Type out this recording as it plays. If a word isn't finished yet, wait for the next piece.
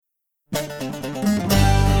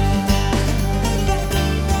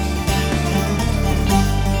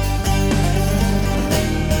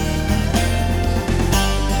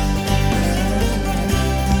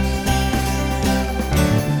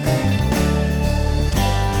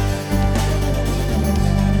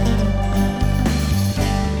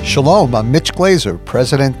Shalom, I'm Mitch Glaser,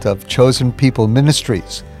 president of Chosen People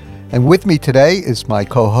Ministries. And with me today is my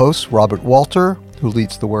co-host, Robert Walter, who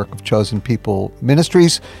leads the work of Chosen People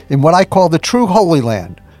Ministries in what I call the true Holy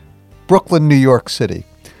Land, Brooklyn, New York City.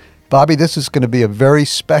 Bobby, this is going to be a very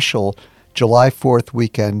special July 4th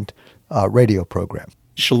weekend radio program.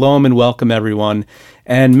 Shalom and welcome, everyone.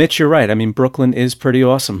 And Mitch, you're right. I mean, Brooklyn is pretty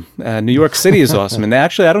awesome. New York City is awesome. And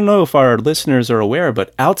actually, I don't know if our listeners are aware,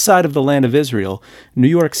 but outside of the land of Israel, New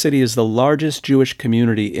York City is the largest Jewish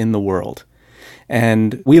community in the world.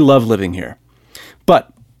 And we love living here.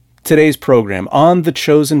 But today's program, on The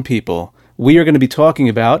Chosen People, we are going to be talking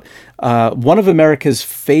about one of America's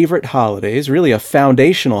favorite holidays, really a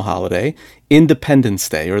foundational holiday, Independence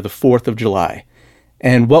Day, or the 4th of July.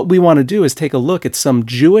 And what we want to do is take a look at some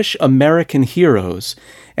Jewish American heroes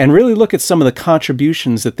and really look at some of the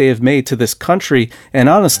contributions that they have made to this country and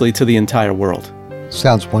honestly to the entire world.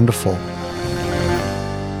 Sounds wonderful.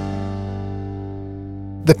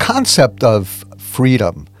 The concept of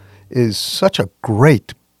freedom is such a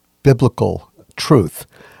great biblical truth.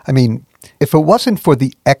 I mean, if it wasn't for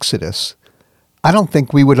the Exodus, I don't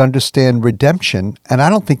think we would understand redemption, and I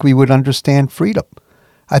don't think we would understand freedom.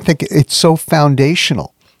 I think it's so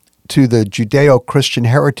foundational to the Judeo-Christian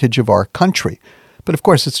heritage of our country. But of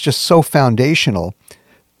course, it's just so foundational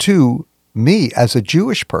to me as a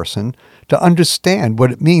Jewish person to understand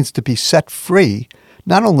what it means to be set free,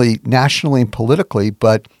 not only nationally and politically,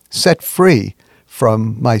 but set free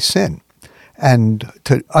from my sin. And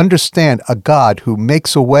to understand a God who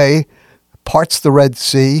makes a way, parts the Red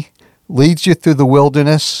Sea, leads you through the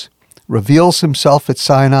wilderness, reveals himself at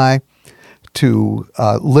Sinai, to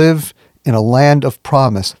live in a land of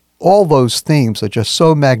promise. All those themes are just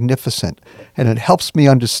so magnificent, and it helps me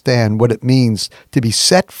understand what it means to be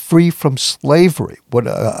set free from slavery. What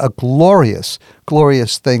a glorious,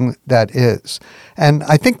 glorious thing that is. And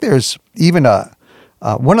I think there's even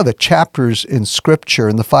one of the chapters in Scripture,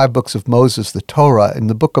 in the 5 books of Moses, the Torah, in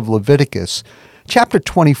the book of Leviticus, chapter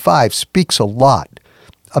 25 speaks a lot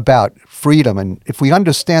about freedom. And if we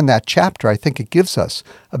understand that chapter, I think it gives us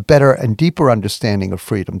a better and deeper understanding of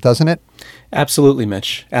freedom, doesn't it? Absolutely,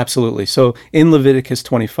 Mitch. Absolutely. So in Leviticus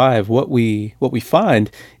 25, what we find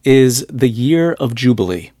is the year of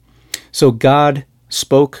Jubilee. So God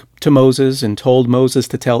spoke to Moses and told Moses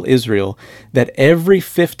to tell Israel that every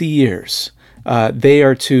 50 years they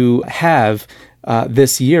are to have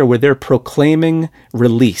this year where they're proclaiming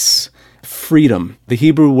release, freedom. The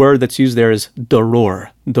Hebrew word that's used there is doror,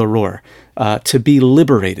 to be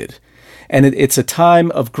liberated. And it's a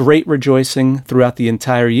time of great rejoicing throughout the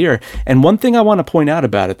entire year. And one thing I want to point out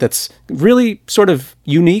about it that's really sort of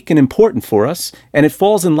unique and important for us, and it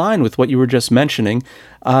falls in line with what you were just mentioning,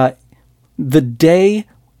 the day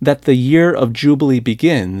that the year of Jubilee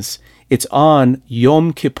begins, it's on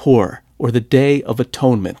Yom Kippur, or the Day of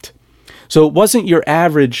Atonement. So it wasn't your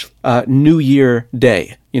average New Year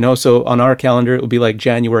day, so on our calendar, it would be like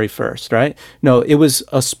January 1st, right? No, it was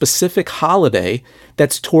a specific holiday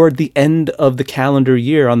that's toward the end of the calendar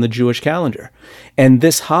year on the Jewish calendar. And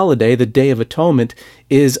this holiday, the Day of Atonement,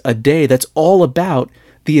 is a day that's all about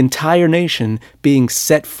the entire nation being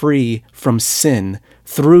set free from sin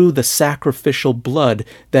through the sacrificial blood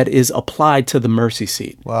that is applied to the mercy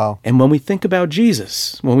seat. Wow. And when we think about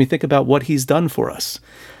Jesus, when we think about what he's done for us,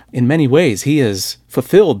 in many ways, he has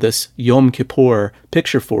fulfilled this Yom Kippur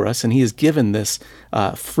picture for us, and he has given this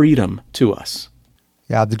freedom to us.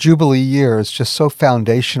 Yeah, the Jubilee year is just so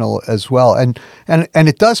foundational as well. And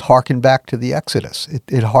it does harken back to the Exodus.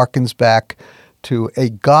 It harkens back to a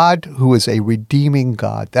God who is a redeeming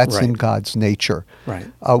God. That's right. In God's nature.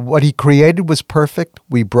 Right. What he created was perfect.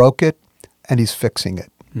 We broke it, and he's fixing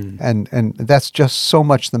it. And that's just so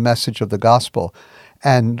much the message of the gospel.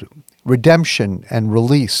 And redemption and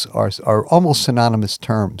release are almost synonymous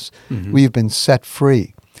terms. Mm-hmm. We've been set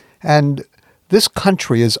free. And this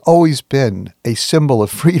country has always been a symbol of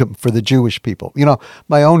freedom for the Jewish people.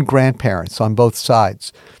 My own grandparents on both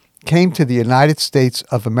sides came to the United States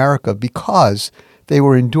of America because they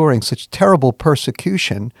were enduring such terrible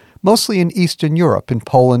persecution, mostly in Eastern Europe, in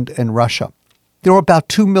Poland and Russia. There were about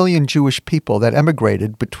 2 million Jewish people that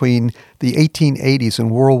emigrated between the 1880s and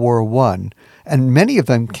World War I, and many of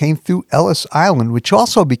them came through Ellis Island, which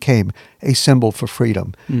also became a symbol for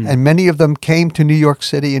freedom. And many of them came to New York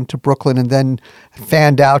City and to Brooklyn and then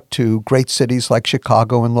fanned out to great cities like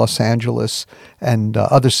Chicago and Los Angeles and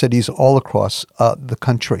other cities all across the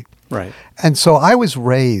country. Right. And so I was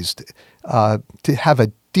raised to have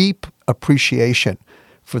a deep appreciation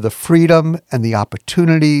for the freedom and the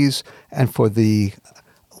opportunities and for the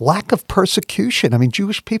lack of persecution. I mean,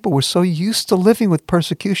 Jewish people were so used to living with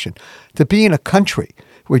persecution. To be in a country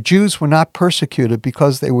where Jews were not persecuted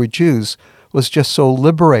because they were Jews was just so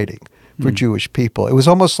liberating for Jewish people. It was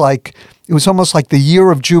almost like the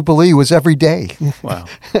year of Jubilee was every day. Wow.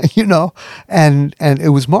 And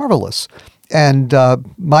it was marvelous. And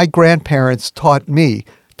my grandparents taught me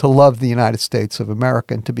to love the United States of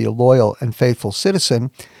America and to be a loyal and faithful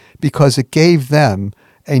citizen because it gave them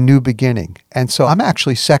a new beginning. And so I'm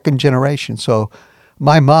actually second generation. So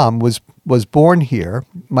my mom was born here.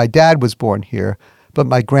 My dad was born here, but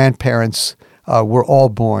my grandparents were all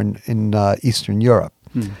born in Eastern Europe.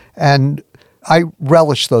 And I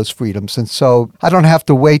relish those freedoms. And so I don't have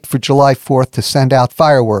to wait for July 4th to send out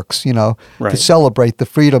fireworks, to celebrate the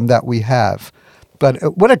freedom that we have.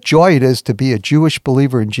 But what a joy it is to be a Jewish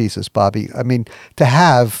believer in Jesus, Bobby. I mean, to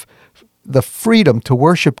have the freedom to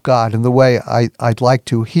worship God in the way I'd like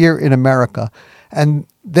to here in America, and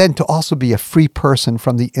then to also be a free person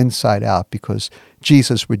from the inside out because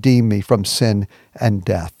Jesus redeemed me from sin and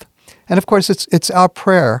death. And of course, it's our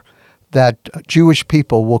prayer that Jewish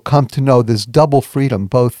people will come to know this double freedom,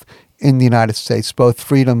 both in the United States, both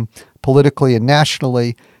freedom politically and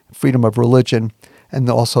nationally, freedom of religion, and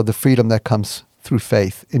also the freedom that comes through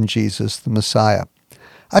faith in Jesus, the Messiah.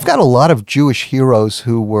 I've got a lot of Jewish heroes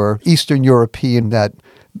who were Eastern European that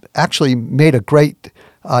actually made a great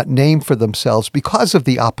name for themselves because of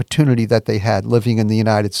the opportunity that they had living in the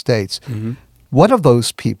United States. Mm-hmm. One of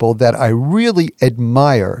those people that I really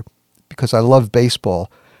admire, because I love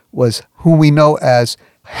baseball, was who we know as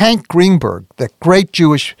Hank Greenberg, the great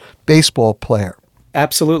Jewish baseball player.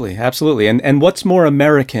 Absolutely, absolutely. And what's more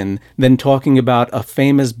American than talking about a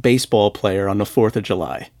famous baseball player on the 4th of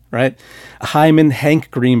July, right?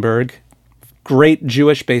 Hank Greenberg, great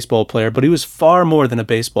Jewish baseball player, but he was far more than a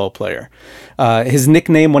baseball player. His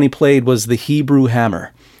nickname when he played was the Hebrew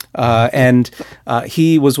Hammer. And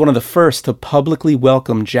he was one of the first to publicly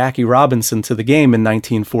welcome Jackie Robinson to the game in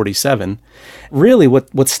 1947. Really,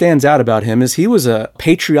 what stands out about him is he was a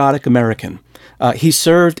patriotic American. He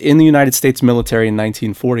served in the United States military in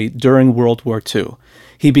 1940 during World War II.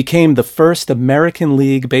 He became the first American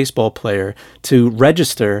League baseball player to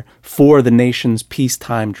register for the nation's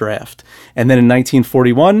peacetime draft. And then in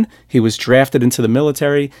 1941, he was drafted into the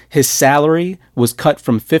military. His salary was cut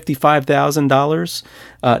from $55,000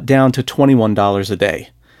 down to $21 a day.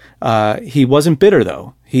 He wasn't bitter,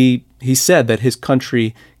 though. He said that his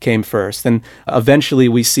country came first. And eventually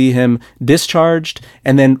we see him discharged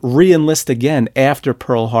and then re-enlist again after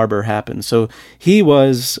Pearl Harbor happened. So he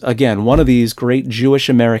was, again, one of these great Jewish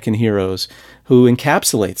American heroes who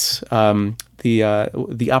encapsulates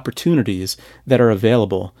the opportunities that are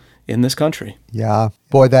available in this country. Yeah.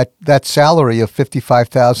 Boy, that salary of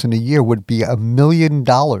 $55,000 a year would be $1 million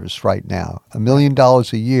right now. $1 million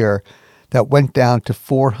a year that went down to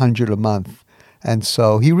 $400 a month. And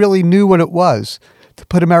so he really knew what it was to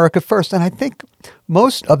put America first. And I think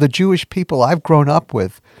most of the Jewish people I've grown up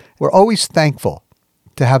with were always thankful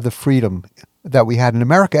to have the freedom that we had in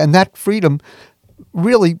America. And that freedom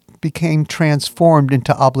really became transformed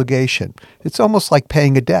into obligation. It's almost like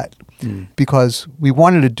paying a debt because we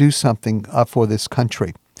wanted to do something for this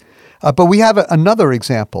country. But we have another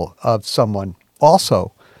example of someone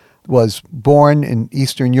also was born in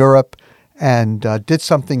Eastern Europe and did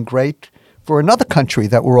something great for another country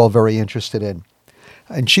that we're all very interested in.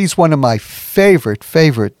 And she's one of my favorite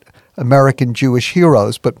American Jewish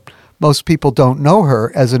heroes, but most people don't know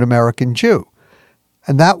her as an American Jew.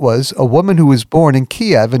 And that was a woman who was born in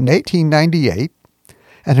Kiev in 1898,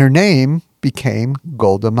 and her name became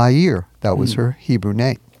Golda Meir. That was her Hebrew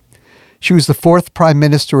name. She was the fourth prime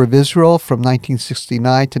minister of Israel from 1969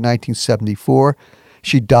 to 1974.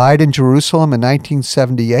 She died in Jerusalem in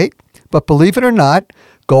 1978. But believe it or not,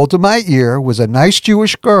 Golda Meir was a nice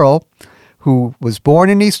Jewish girl who was born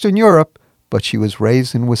in Eastern Europe, but she was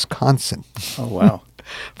raised in Wisconsin. Oh, wow.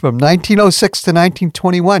 From 1906 to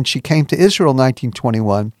 1921, she came to Israel in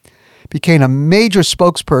 1921, became a major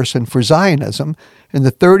spokesperson for Zionism in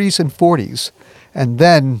the 30s and 40s, and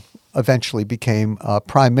then eventually became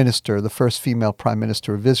prime minister, the first female prime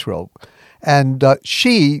minister of Israel. And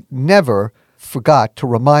she never forgot to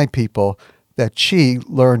remind people that she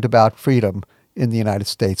learned about freedom in the United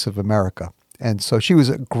States of America. And so she was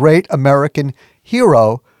a great American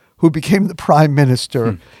hero who became the prime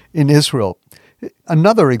minister in Israel.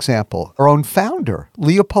 Another example, our own founder,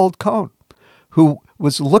 Leopold Kohn, who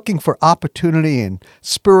was looking for opportunity in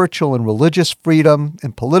spiritual and religious freedom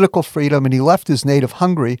and political freedom, and he left his native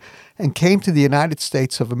Hungary and came to the United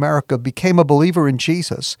States of America, became a believer in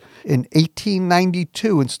Jesus in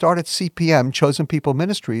 1892 and started CPM, Chosen People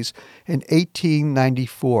Ministries, in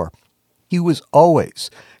 1894. He was always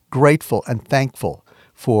grateful and thankful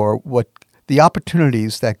for what the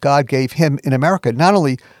opportunities that God gave him in America, not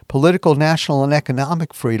only political, national, and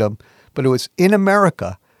economic freedom, but it was in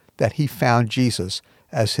America that he found Jesus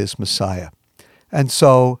as his Messiah. And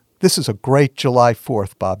so this is a great July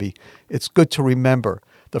 4th, Bobby. It's good to remember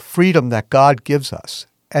the freedom that God gives us.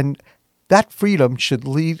 And that freedom should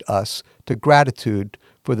lead us to gratitude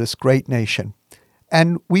for this great nation.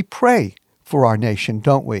 And we pray for our nation,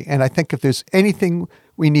 don't we? And I think if there's anything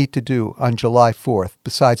we need to do on July 4th,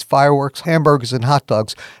 besides fireworks, hamburgers, and hot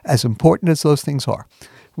dogs, as important as those things are,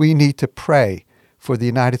 we need to pray for the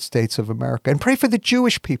United States of America and pray for the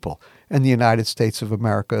Jewish people in the United States of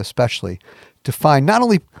America especially, to find not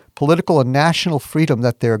only political and national freedom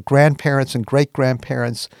that their grandparents and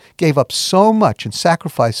great-grandparents gave up so much and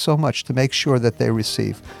sacrificed so much to make sure that they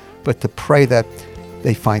receive, but to pray that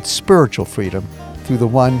they find spiritual freedom through the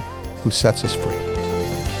one who sets us free.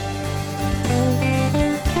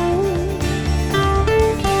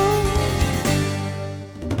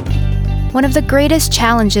 One of the greatest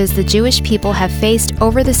challenges the Jewish people have faced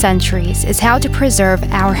over the centuries is how to preserve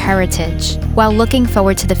our heritage while looking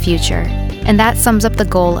forward to the future. And that sums up the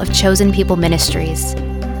goal of Chosen People Ministries.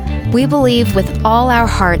 We believe with all our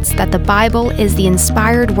hearts that the Bible is the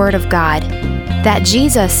inspired Word of God, that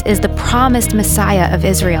Jesus is the promised Messiah of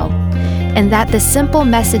Israel, and that the simple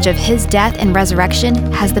message of his death and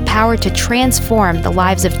resurrection has the power to transform the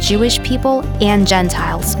lives of Jewish people and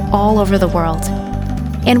Gentiles all over the world.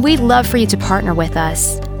 And we'd love for you to partner with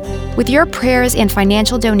us. With your prayers and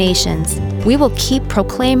financial donations, we will keep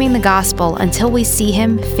proclaiming the gospel until we see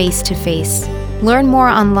him face to face. Learn more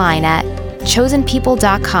online at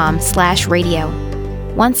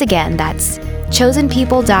chosenpeople.com/radio. Once again, that's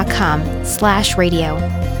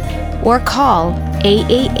chosenpeople.com/radio. Or call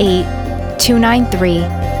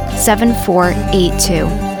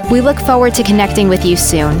 888-293-7482. We look forward to connecting with you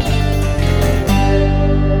soon.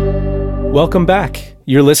 Welcome back.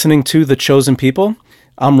 You're listening to The Chosen People.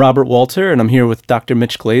 I'm Robert Walter, and I'm here with Dr.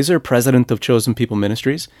 Mitch Glaser, president of Chosen People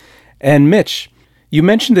Ministries. And Mitch, you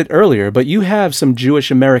mentioned it earlier, but you have some Jewish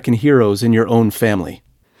American heroes in your own family.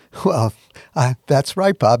 Well, that's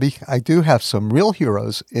right, Bobby. I do have some real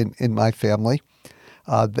heroes in my family.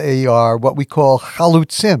 They are what we call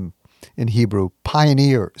chalutzim in Hebrew,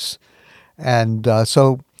 pioneers. And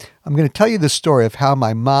so I'm going to tell you the story of how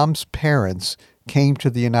my mom's parents came to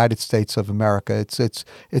the United States of America. It's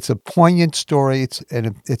a poignant story. It's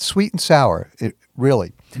sweet and sour,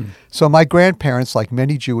 really. So my grandparents, like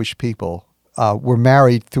many Jewish people, were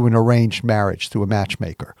married through an arranged marriage, through a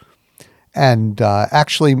matchmaker. And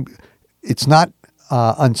actually, it's not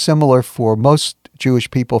unsimilar for most Jewish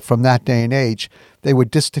people from that day and age. They were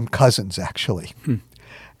distant cousins, actually.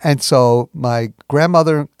 And so my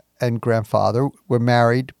grandmother and grandfather were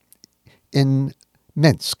married in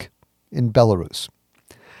Minsk, in Belarus.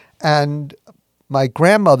 And my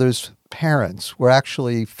grandmother's parents were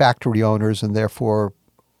actually factory owners and therefore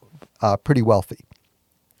pretty wealthy.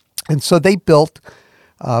 And so they built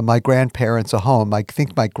my grandparents a home. I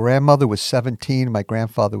think my grandmother was 17, my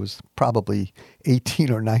grandfather was probably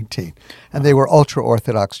 18 or 19. And they were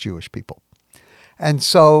ultra-Orthodox Jewish people. And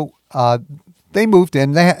so they moved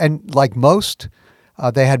in, and like most,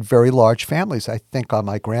 they had very large families. I think on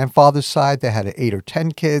my grandfather's side, they had 8 or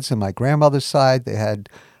 10 kids. On my grandmother's side, they had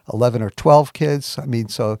 11 or 12 kids. I mean,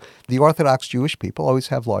 so the Orthodox Jewish people always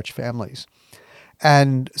have large families.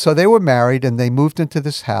 And so they were married and they moved into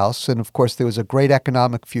this house. And of course, there was a great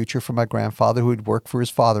economic future for my grandfather who would work for his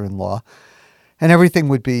father-in-law. And everything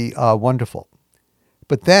would be wonderful.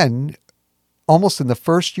 But then, almost in the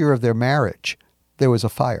first year of their marriage, there was a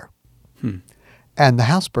fire. And the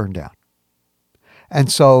house burned down. And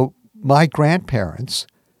so my grandparents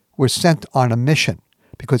were sent on a mission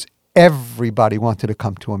because everybody wanted to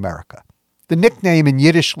come to America. The nickname in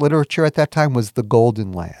Yiddish literature at that time was the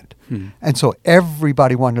Golden Land. And so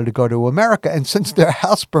everybody wanted to go to America. And since their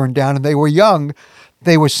house burned down and they were young,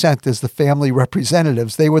 they were sent as the family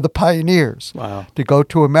representatives. They were the pioneers to go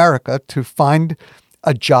to America to find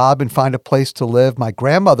a job and find a place to live. My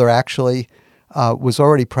grandmother actually was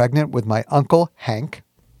already pregnant with my uncle, Hank.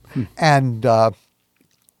 And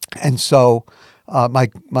so my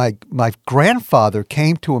grandfather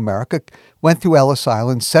came to America, went through Ellis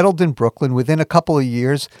Island, settled in Brooklyn. Within a couple of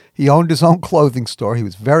years, he owned his own clothing store. He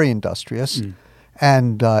was very industrious.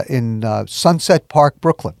 And in Sunset Park,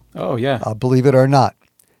 Brooklyn. Oh, yeah. Believe it or not,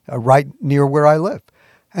 right near where I live.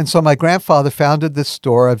 And so my grandfather founded this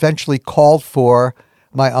store, eventually called for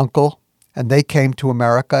my uncle, and they came to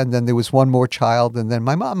America. And then there was one more child, and then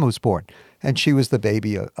my mom was born. And she was the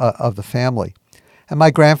baby of the family. And my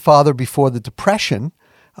grandfather, before the Depression,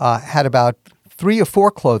 had about 3 or 4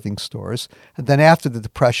 clothing stores. And then after the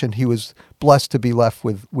Depression, he was blessed to be left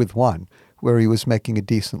with one, where he was making a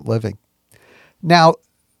decent living. Now,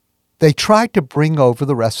 they tried to bring over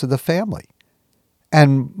the rest of the family.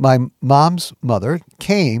 And my mom's mother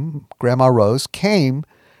came, Grandma Rose came,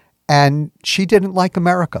 and she didn't like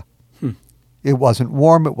America. It wasn't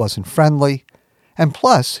warm, it wasn't friendly. And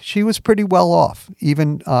plus, she was pretty well off,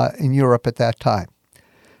 even in Europe at that time.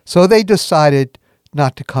 So they decided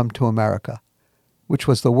not to come to America, which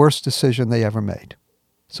was the worst decision they ever made.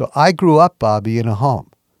 So I grew up, Bobby, in a home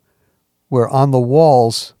where on the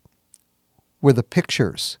walls were the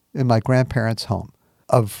pictures in my grandparents' home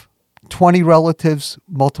of 20 relatives,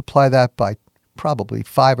 multiply that by probably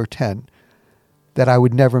 5 or 10, that I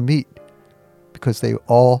would never meet because they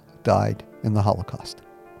all died in the Holocaust.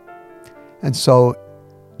 And so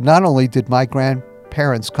not only did my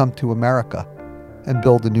grandparents come to America and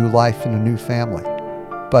build a new life and a new family,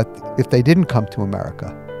 but if they didn't come to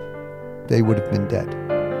America, they would have been dead.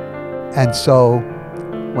 And so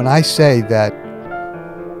when I say that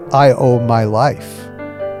I owe my life,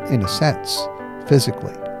 in a sense,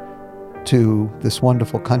 physically, to this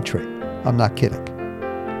wonderful country, I'm not kidding.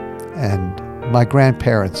 And my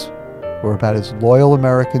grandparents were about as loyal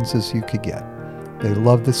Americans as you could get. They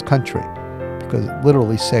loved this country because it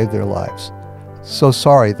literally saved their lives. So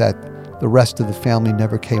sorry that the rest of the family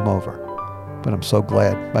never came over, but I'm so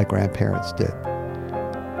glad my grandparents did.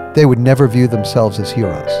 They would never view themselves as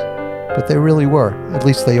heroes, but they really were. At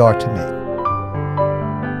least they are to me.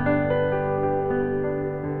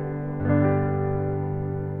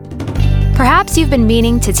 Perhaps you've been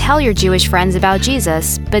meaning to tell your Jewish friends about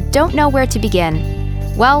Jesus, but don't know where to begin.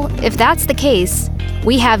 Well, if that's the case,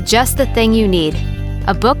 we have just the thing you need,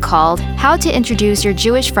 a book called How to Introduce Your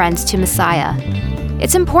Jewish Friends to Messiah.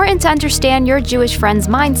 It's important to understand your Jewish friends'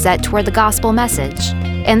 mindset toward the gospel message,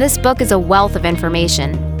 and this book is a wealth of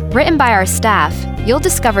information. Written by our staff, you'll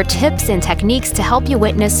discover tips and techniques to help you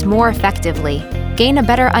witness more effectively, gain a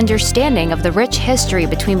better understanding of the rich history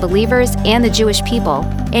between believers and the Jewish people,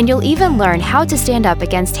 and you'll even learn how to stand up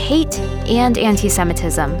against hate and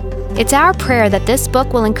anti-Semitism. It's our prayer that this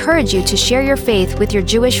book will encourage you to share your faith with your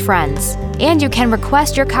Jewish friends, and you can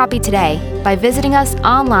request your copy today by visiting us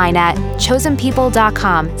online at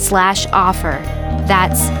chosenpeople.com/offer.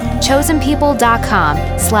 That's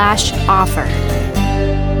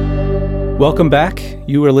chosenpeople.com/offer. Welcome back.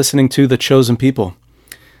 You are listening to The Chosen People.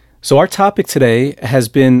 So our topic today has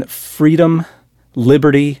been freedom,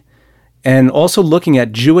 liberty, and also looking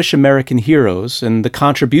at Jewish American heroes and the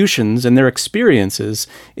contributions and their experiences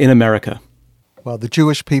in America. Well, the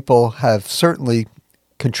Jewish people have certainly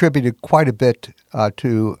contributed quite a bit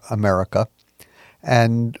to America.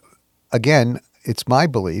 And again, it's my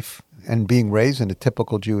belief, and being raised in a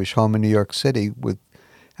typical Jewish home in New York City,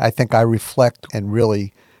 I think I reflect and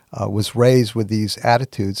really was raised with these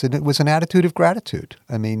attitudes, and it was an attitude of gratitude.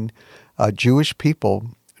 I mean, Jewish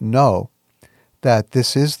people know that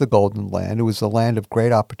this is the Golden Land. It was the land of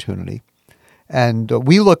great opportunity. And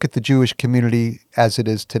we look at the Jewish community as it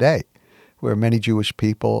is today, where many Jewish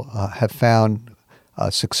people have found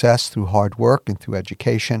success through hard work and through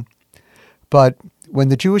education. But when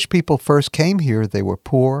the Jewish people first came here, they were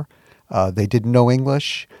poor. They didn't know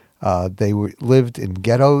English. They lived in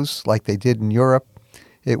ghettos like they did in Europe.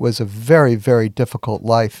 It was a very, very difficult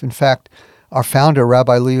life. In fact, our founder,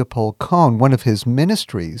 Rabbi Leopold Cohn, one of his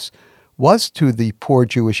ministries was to the poor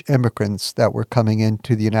Jewish immigrants that were coming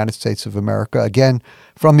into the United States of America, again,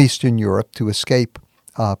 from Eastern Europe to escape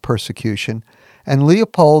persecution. And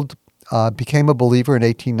Leopold became a believer in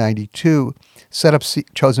 1892, set up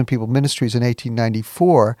Chosen People Ministries in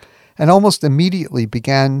 1894, and almost immediately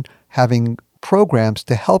began having programs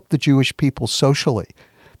to help the Jewish people socially.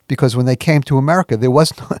 Because when they came to America,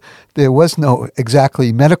 there was no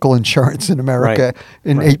exactly medical insurance in America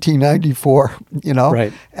in 1894, you know?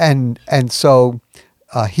 Right. And so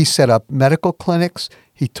he set up medical clinics.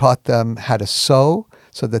 He taught them how to sew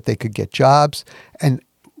so that they could get jobs. And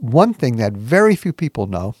one thing that very few people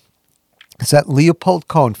know is that Leopold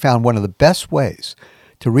Cohn found one of the best ways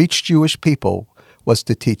to reach Jewish people was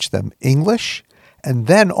to teach them English. And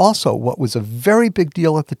then also, what was a very big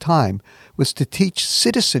deal at the time was to teach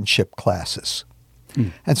citizenship classes.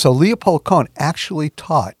 And so Leopold Cohn actually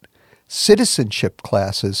taught citizenship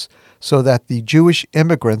classes so that the Jewish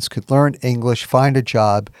immigrants could learn English, find a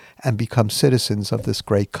job, and become citizens of this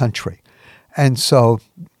great country. And so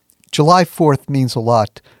July 4th means a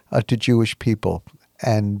lot to Jewish people.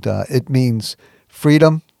 And it means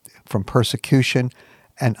freedom from persecution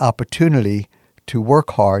and opportunity to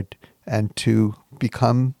work hard and to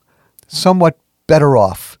become somewhat better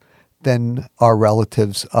off than our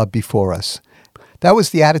relatives before us. That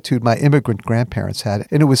was the attitude my immigrant grandparents had,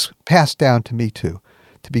 and it was passed down to me too,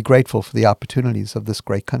 to be grateful for the opportunities of this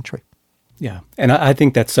great country. Yeah, and I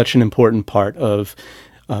think that's such an important part of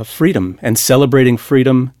freedom and celebrating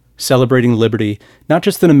freedom, celebrating liberty, not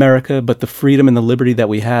just in America, but the freedom and the liberty that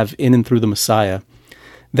we have in and through the Messiah,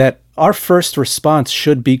 that our first response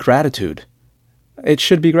should be gratitude. It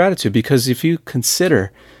should be gratitude, because if you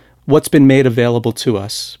consider what's been made available to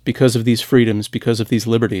us because of these freedoms, because of these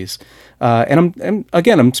liberties, and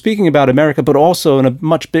I'm speaking about America, but also in a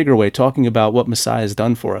much bigger way, talking about what Messiah has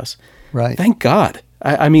done for us. Right. Thank God.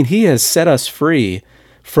 I mean, he has set us free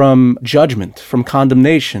from judgment, from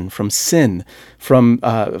condemnation, from sin, from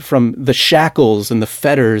the shackles and the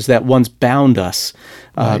fetters that once bound us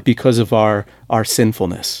because of our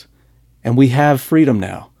sinfulness. And we have freedom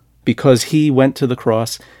now because he went to the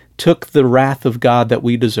cross, took the wrath of God that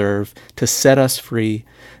we deserve to set us free,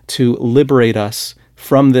 to liberate us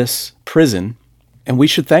from this prison, and we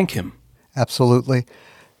should thank him. Absolutely.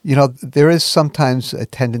 You know, there is sometimes a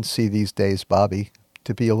tendency these days, Bobby,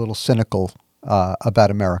 to be a little cynical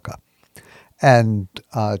about America and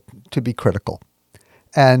to be critical.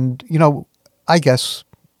 And, you know, I guess,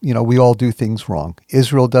 you know, we all do things wrong.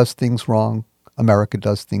 Israel does things wrong. America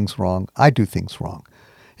does things wrong. I do things wrong.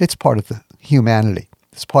 It's part of the humanity.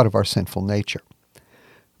 It's part of our sinful nature.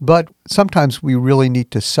 But sometimes we really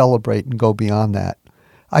need to celebrate and go beyond that.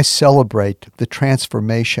 I celebrate the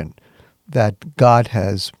transformation that God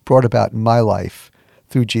has brought about in my life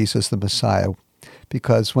through Jesus the Messiah.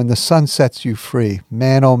 Because when the Son sets you free,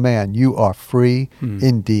 man, oh man, you are free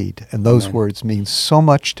indeed. And those words mean so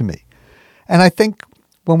much to me. And I think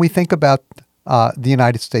when we think about the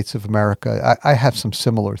United States of America, I have some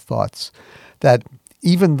similar thoughts. That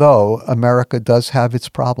even though America does have its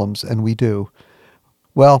problems, and we do,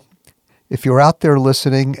 well, if you're out there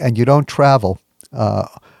listening and you don't travel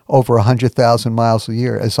over 100,000 miles a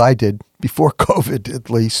year, as I did before COVID at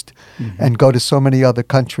least, and go to so many other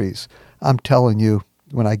countries, I'm telling you,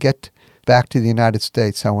 when I get back to the United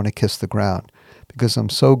States, I want to kiss the ground because I'm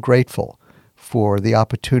so grateful for the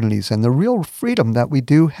opportunities and the real freedom that we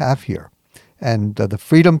do have here. And the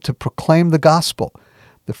freedom to proclaim the gospel,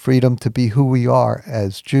 the freedom to be who we are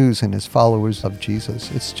as Jews and as followers of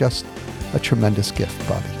Jesus. It's just a tremendous gift,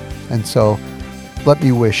 Bobby. And so let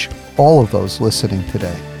me wish all of those listening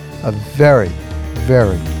today a very,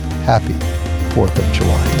 very happy 4th of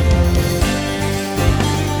July.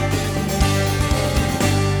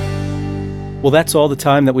 Well, that's all the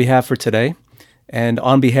time that we have for today. And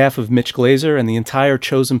on behalf of Mitch Glaser and the entire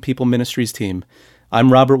Chosen People Ministries team,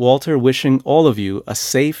 I'm Robert Walter, wishing all of you a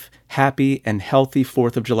safe, happy, and healthy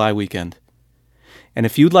 4th of July weekend. And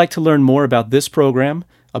if you'd like to learn more about this program,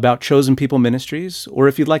 about Chosen People Ministries, or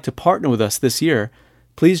if you'd like to partner with us this year,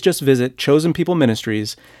 please just visit Chosen People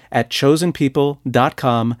Ministries at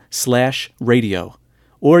chosenpeople.com/radio.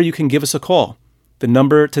 Or you can give us a call. The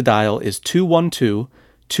number to dial is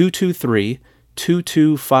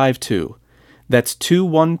 212-223-2252. That's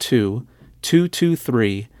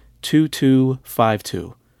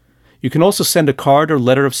 212-223-2252. You can also send a card or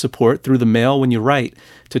letter of support through the mail when you write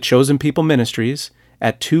to Chosen People Ministries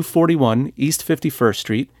at 241 East 51st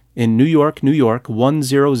Street in New York, New York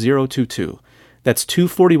 10022. That's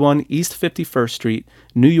 241 East 51st Street,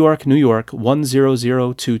 New York, New York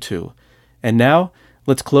 10022. And now,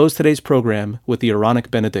 let's close today's program with the Aaronic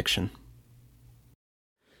benediction.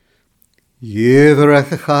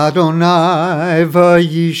 Yivrech Adonai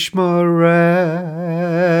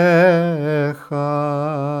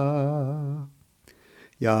v'yishmerecha.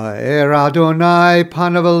 Ya'er Adonai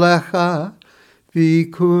panav elecha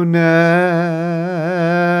v'yikunecha.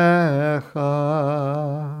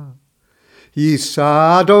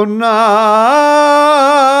 Yisa Adonai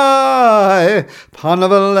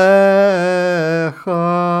panav elecha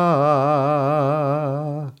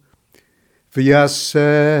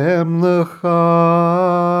v'yasem lecha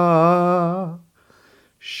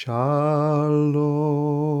shalom.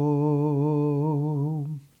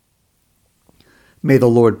 May the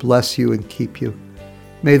Lord bless you and keep you.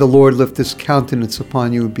 May the Lord lift his countenance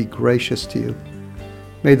upon you and be gracious to you.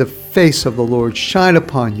 May the face of the Lord shine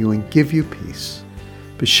upon you and give you peace.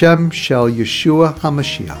 B'Shem Shel Yeshua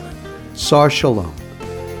HaMashiach, Sar Shalom,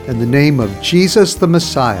 in the name of Jesus the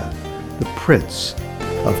Messiah, the Prince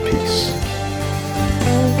of Peace.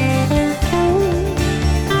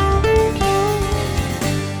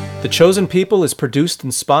 The Chosen People is produced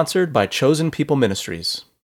and sponsored by Chosen People Ministries.